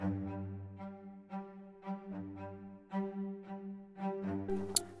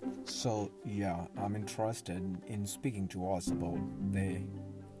So, yeah, I'm interested in speaking to us about the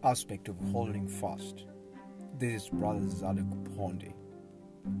aspect of holding fast. This is Brother Zadok Ponde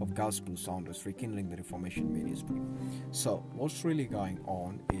of Gospel Sounders Rekindling the Reformation Ministry. So, what's really going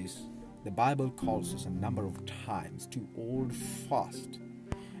on is the Bible calls us a number of times to hold fast.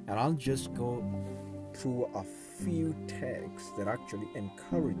 And I'll just go through a few texts that actually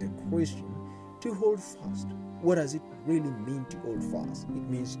encourage the Christian to hold fast. What does it really mean to hold fast? It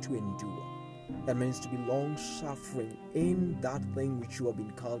means to endure. That means to be long suffering in that thing which you have been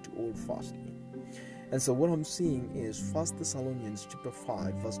called to hold fast in. And so what I'm seeing is 1 Thessalonians chapter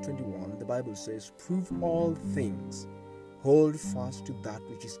 5 verse 21. The Bible says, "Prove all things, hold fast to that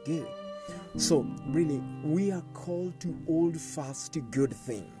which is good." So really, we are called to hold fast to good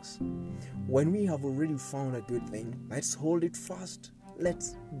things. When we have already found a good thing, let's hold it fast.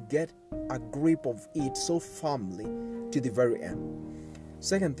 Let's get a grip of it so firmly to the very end.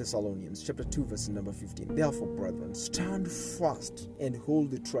 2 Thessalonians chapter 2 verse number 15. "Therefore, brethren, stand fast and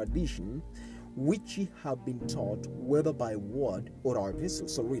hold the tradition which ye have been taught, whether by word or our epistle."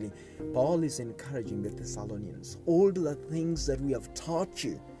 So really, Paul is encouraging the Thessalonians, hold the things that we have taught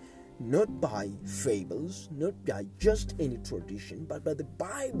you, not by fables, not by just any tradition, but by the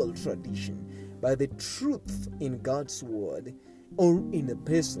Bible tradition, by the truth in God's word, or in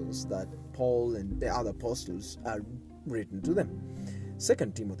epistles that Paul and the other apostles are written to them.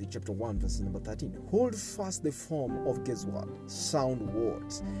 2 Timothy chapter 1 verse number 13. "Hold fast the form of, guess what? Sound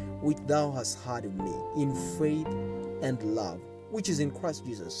words, which thou hast heard of me, in faith and love, which is in Christ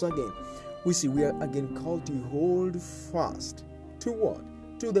Jesus." So again, we see we are again called to hold fast to what?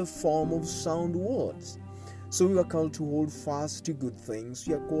 To the form of sound words. So we are called to hold fast to good things.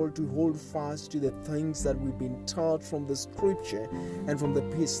 We are called to hold fast to the things that we've been taught from the scripture and from the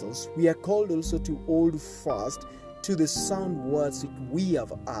epistles. We are called also to hold fast to the sound words that we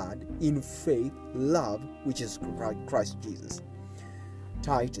have heard in faith, love, which is Christ Jesus.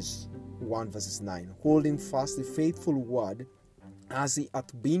 Titus 1 verses 9. "Holding fast the faithful word as he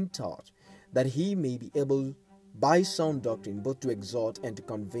hath been taught, that he may be able by sound doctrine both to exhort and to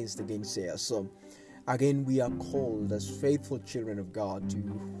convince the gainsayers." So again, we are called as faithful children of God to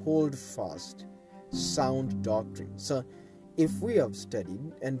hold fast sound doctrine. So if we have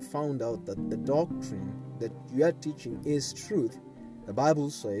studied and found out that the doctrine that you are teaching is truth, the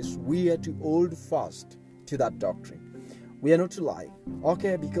Bible says we are to hold fast to that doctrine. We are not to lie,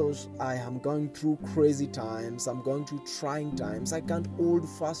 okay, because I am going through crazy times, I'm going through trying times, I can't hold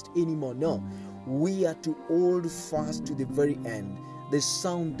fast anymore. No, we are to hold fast to the very end, the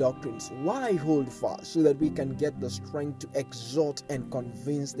sound doctrines. Why hold fast? So that we can get the strength to exhort and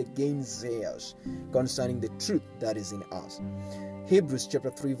convince the gainsayers concerning the truth that is in us. Hebrews chapter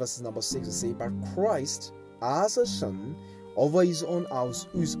 3 verses number 6 says, "But Christ as a son over his own house,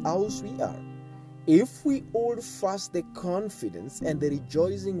 whose house we are, if we hold fast the confidence and the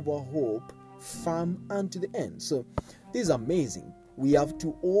rejoicing of our hope firm unto the end." So this is amazing. We have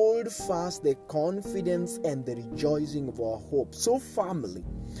to hold fast the confidence and the rejoicing of our hope so firmly.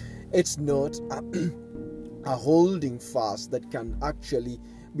 It's not a holding fast that can actually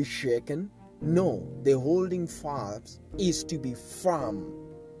be shaken. No, the holding fast is to be firm.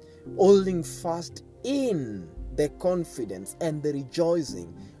 Holding fast in the confidence and the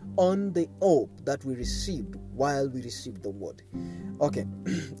rejoicing on the hope that we received while we received the word. Okay,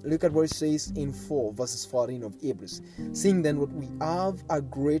 look at what it says in 4 verses 14 of Hebrews. "Seeing then what we have a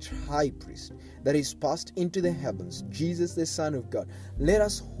great high priest that is passed into the heavens, Jesus the Son of God, let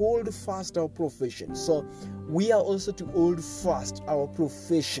us hold fast our profession." So we are also to hold fast our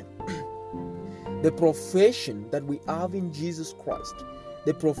profession. The profession that we have in Jesus Christ,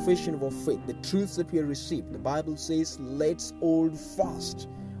 the profession of our faith, the truths that we have received. The Bible says, let's hold fast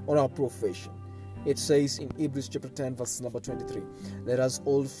on our profession. It says in Hebrews chapter 10 verse number 23, "Let us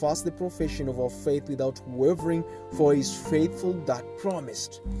hold fast the profession of our faith without wavering, for he is faithful that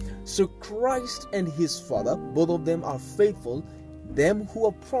promised." So Christ and his Father, both of them are faithful, them who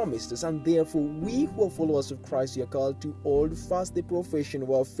have promised us, and therefore we who are followers of Christ are called to hold fast the profession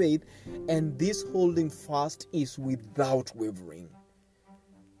of our faith, and this holding fast is without wavering,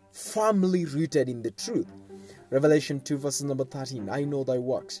 firmly rooted in the truth. Revelation 2 verse number 13, "I know thy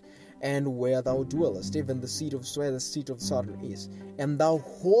works, and where thou dwellest, even the seat of where the seat of Satan is, and thou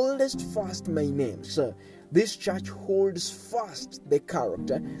holdest fast my name." So this church holds fast the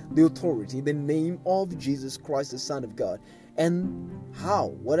character, the authority, the name of Jesus Christ, the Son of God. And how?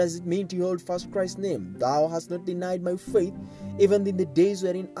 What does it mean to hold fast Christ's name? "Thou hast not denied my faith, even in the days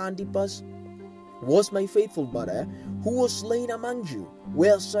wherein Antipas was my faithful mother, who was slain among you,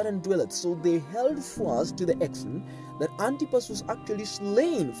 where Satan dwelleth. So they held fast to the extent that Antipas was actually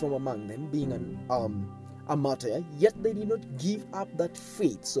slain from among them, being a martyr, yet they did not give up that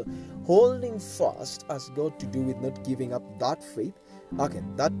faith. So holding fast has got to do with not giving up that faith. Okay,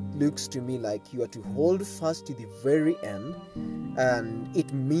 that looks to me like you are to hold fast to the very end, and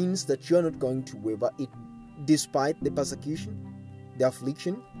it means that you are not going to waver, despite the persecution, the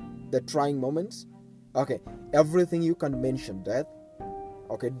affliction, the trying moments. Okay, everything you can mention: death,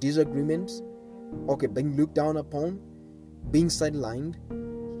 okay, disagreements, okay, being looked down upon, being sidelined.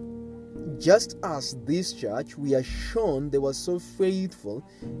 Just as this church, we are shown they were so faithful,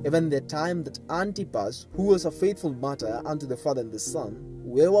 even the time that Antipas, who was a faithful martyr unto the Father and the Son,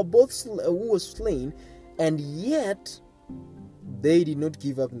 who was slain, and yet they did not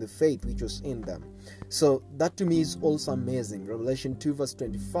give up in the faith which was in them. So that to me is also amazing. Revelation 2 verse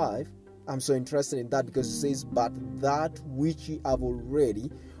 25, I'm so interested in that because it says, but that which ye have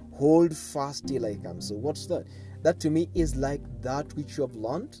already, hold fast till I come. So what's that? That to me is like that which you have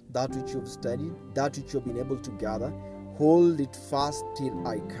learned, that which you have studied, that which you have been able to gather. Hold it fast till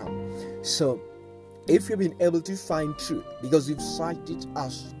I come. So if you've been able to find truth, because you've cited it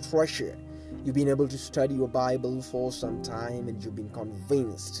as treasure, you've been able to study your Bible for some time and you've been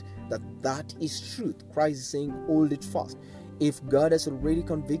convinced that that is truth. Christ is saying, hold it fast. If God has already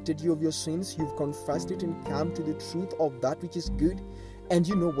convicted you of your sins, you've confessed it and come to the truth of that which is good, and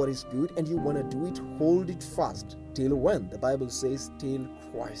you know what is good and you want to do it, hold it fast. Till when? The Bible says till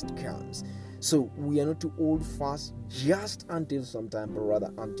Christ comes. So we are not to hold fast just until sometime, but rather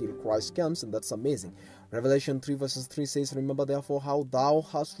until Christ comes, and that's amazing. Revelation 3 verses 3 says, remember therefore how thou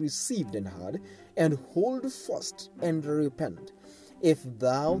hast received and heard, and hold fast and repent. If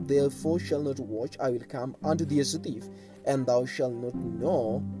thou therefore shalt not watch, I will come unto thee as a thief, and thou shalt not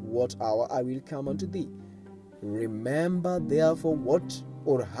know what hour I will come unto thee. Remember therefore what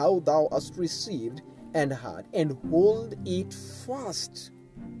or how thou hast received and heard, and hold it fast.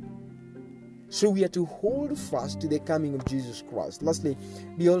 So we are to hold fast to the coming of Jesus Christ. Lastly,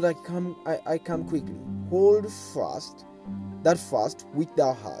 behold, I come quickly. Hold fast that fast which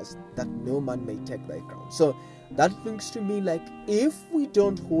thou hast, that no man may take thy crown. So that looks to me like if we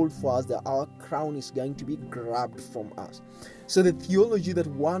don't hold fast, that our crown is going to be grabbed from us. So the theology that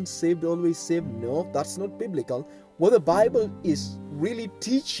once saved, always saved, no, that's not biblical. What the Bible is really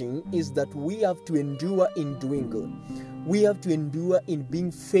teaching is that we have to endure in doing good. We have to endure in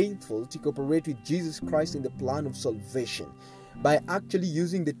being faithful to cooperate with Jesus Christ in the plan of salvation. By actually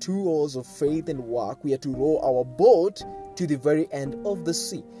using the two oars of faith and work, we are to row our boat to the very end of the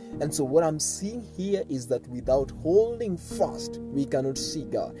sea. And so what I'm seeing here is that without holding fast, we cannot see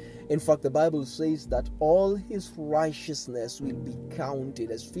God. In fact, the Bible says that all his righteousness will be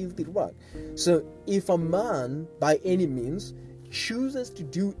counted as filthy rag. So if a man by any means chooses to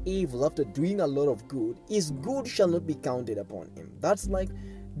do evil after doing a lot of good, his good shall not be counted upon him. That's like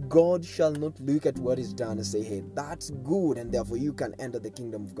God shall not look at what is done and say, hey, that's good, and therefore you can enter the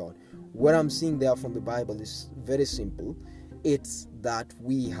kingdom of God. What I'm seeing there from the Bible is very simple. It's that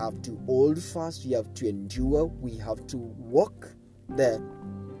we have to hold fast, we have to endure, we have to walk the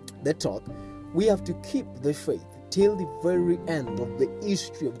talk, we have to keep the faith till the very end of the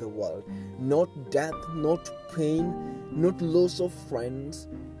history of the world. Not death, not pain, not loss of friends,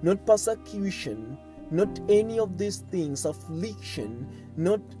 not persecution, not any of these things, affliction,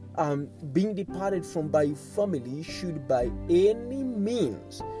 not being departed from by family should by any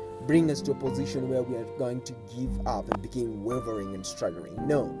means bring us to a position where we are going to give up and begin wavering and struggling.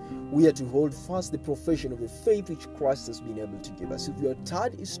 No, we are to hold fast the profession of the faith which Christ has been able to give us. If we are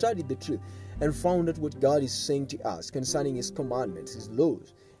studied the truth and found out what God is saying to us concerning his commandments, his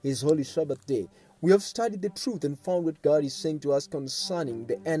laws, his holy Sabbath day, we have studied the truth and found what God is saying to us concerning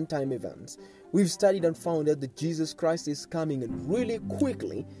the end time events. We've studied and found out that Jesus Christ is coming and really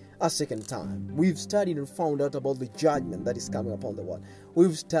quickly a second time. We've studied and found out about the judgment that is coming upon the world.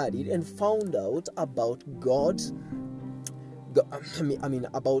 We've studied and found out about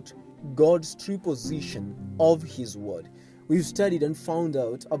about God's true position of his word. We've studied and found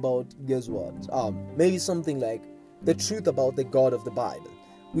out about, guess what? Maybe something like the truth about the God of the Bible.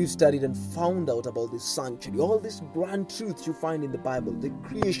 We've studied and found out about the sanctuary, all these grand truths you find in the Bible, the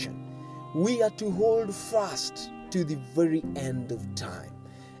creation. We are to hold fast to the very end of time.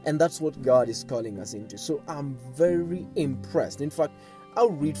 And that's what God is calling us into. So I'm very impressed. In fact,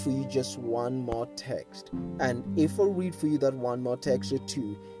 I'll read for you just one more text. And if I read for you that one more text or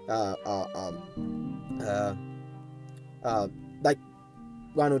two, like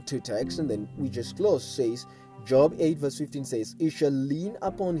one or two texts, and then we just close, says Job 8 verse 15 says, He shall lean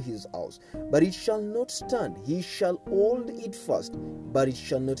upon his house, but it shall not stand. He shall hold it fast, but it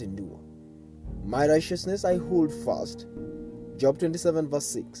shall not endure. My righteousness I hold fast. Job 27 verse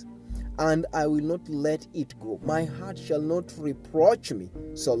 6. And I will not let it go. My heart shall not reproach me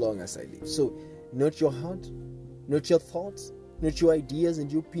so long as I live. So, not your heart, not your thoughts, not your ideas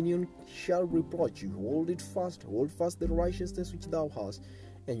and your opinion shall reproach you. Hold it fast. Hold fast the righteousness which thou hast.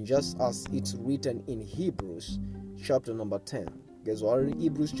 And just as it's written in Hebrews chapter number 10. Guys, we're in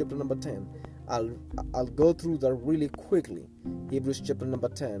Hebrews chapter number 10. I'll go through that really quickly. Hebrews chapter number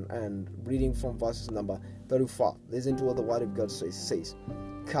 10 and reading from verses number 35. Listen to what the word of God says.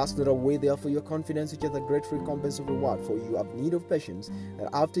 Cast not away therefore your confidence, which is the great recompense of reward. For you have need of patience, that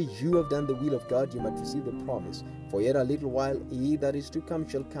after you have done the will of God, you might receive the promise. For yet a little while he that is to come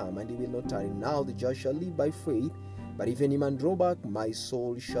shall come, and he will not tarry. Now the just shall live by faith. But if any man draw back, my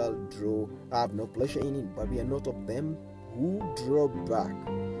soul shall have no pleasure in it. But we are not of them who draw back.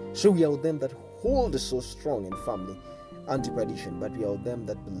 So we are of them that hold so strong and firmly unto perdition, but we are of them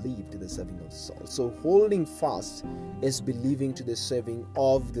that believe to the saving of the soul. So holding fast is believing to the saving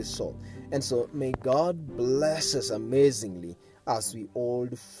of the soul. And so may God bless us amazingly as we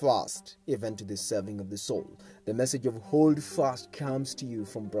hold fast even to the saving of the soul. The message of hold fast comes to you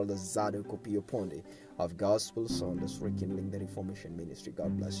from Brother Zadok Opio Ponde of Gospel Sounders Rekindling the Reformation Ministry.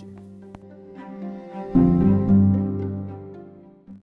 God bless you.